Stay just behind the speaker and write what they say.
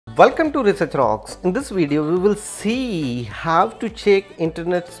Welcome to Research Rocks. In this video we will see how to check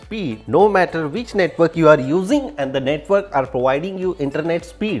internet speed no matter which network you are using and the network are providing you internet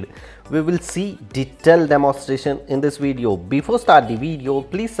speed. We will see detailed demonstration in this video. Before start the video,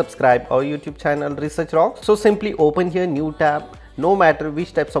 please subscribe our YouTube channel Research Rocks. So simply open here new tab. No matter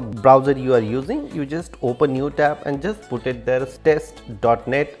which types of browser you are using, you just open new tab and just put it there,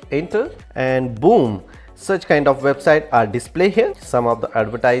 test.net, enter, and boom, such kind of website are display here. Some of the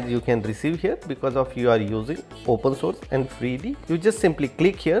advertise you can receive here because of you are using open source and freely. You just simply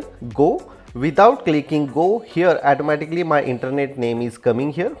click here, go. Without clicking go, here automatically my internet name is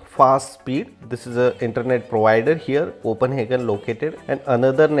coming here, fast speed. This is a internet provider here, Copenhagen located, and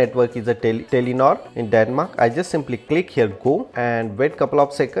another network is a Telenor in Denmark. I just simply click here, go, and wait couple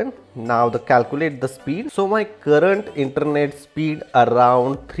of seconds. Now the calculate the speed. So my current internet speed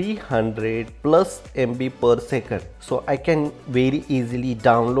around 300 plus MB per second. So I can very easily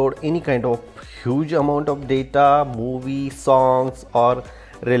download any kind of huge amount of data, movie, songs, or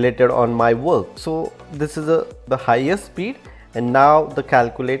related on my work. So this is the highest speed, and now the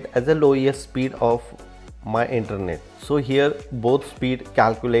calculate as a lowest speed of my internet. So here both speed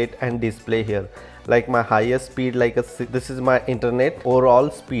calculate and display here. Like my highest speed, this is my internet overall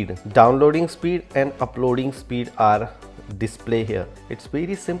speed, downloading speed and uploading speed are display here. It's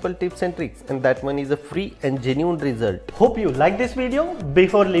very simple tips and tricks, and that one is a free and genuine result. Hope you like this video.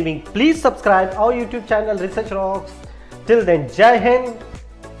 Before leaving, please subscribe our YouTube channel Research Rocks. Till then, Jai Hind,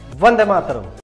 Vande Mataram.